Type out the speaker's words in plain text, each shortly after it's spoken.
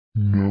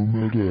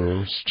Nomad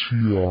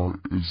STR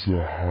is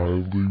a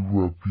highly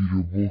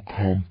reputable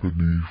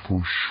company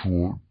for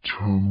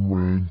short-term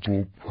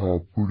rental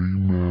property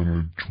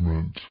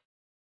management.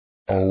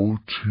 Our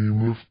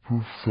team of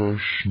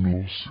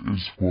professionals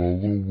is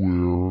well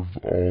aware of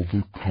all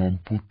the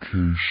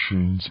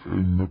complications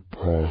in the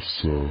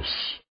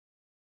process.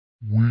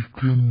 We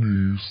can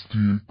ease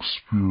the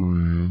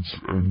experience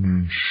and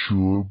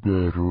ensure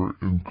better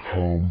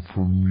income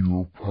from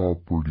your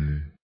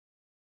property.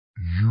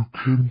 You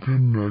can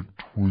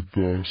connect with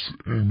us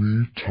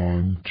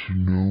anytime to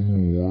know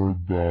more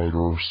about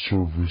our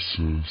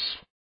services.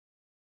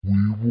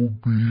 We will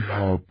be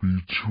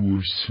happy to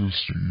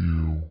assist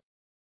you.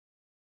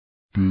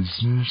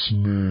 Business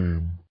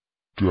name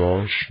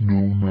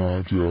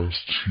Nomad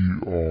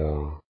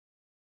STR.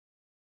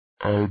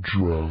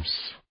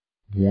 Address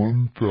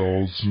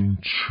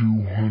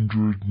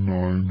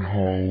 1209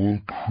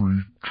 Hollow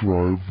Creek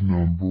Drive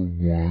Number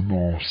 1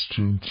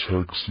 Austin,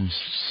 Texas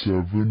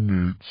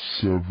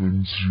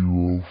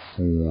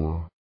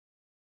 78704.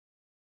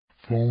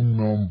 Phone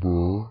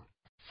number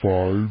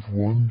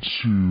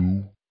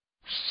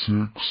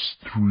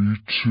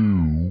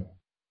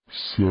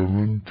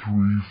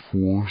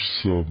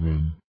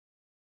 512-632-7347.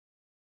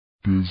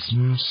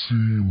 Business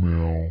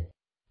email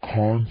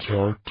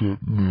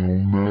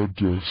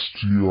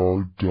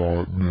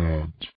contact@nomadstr.net.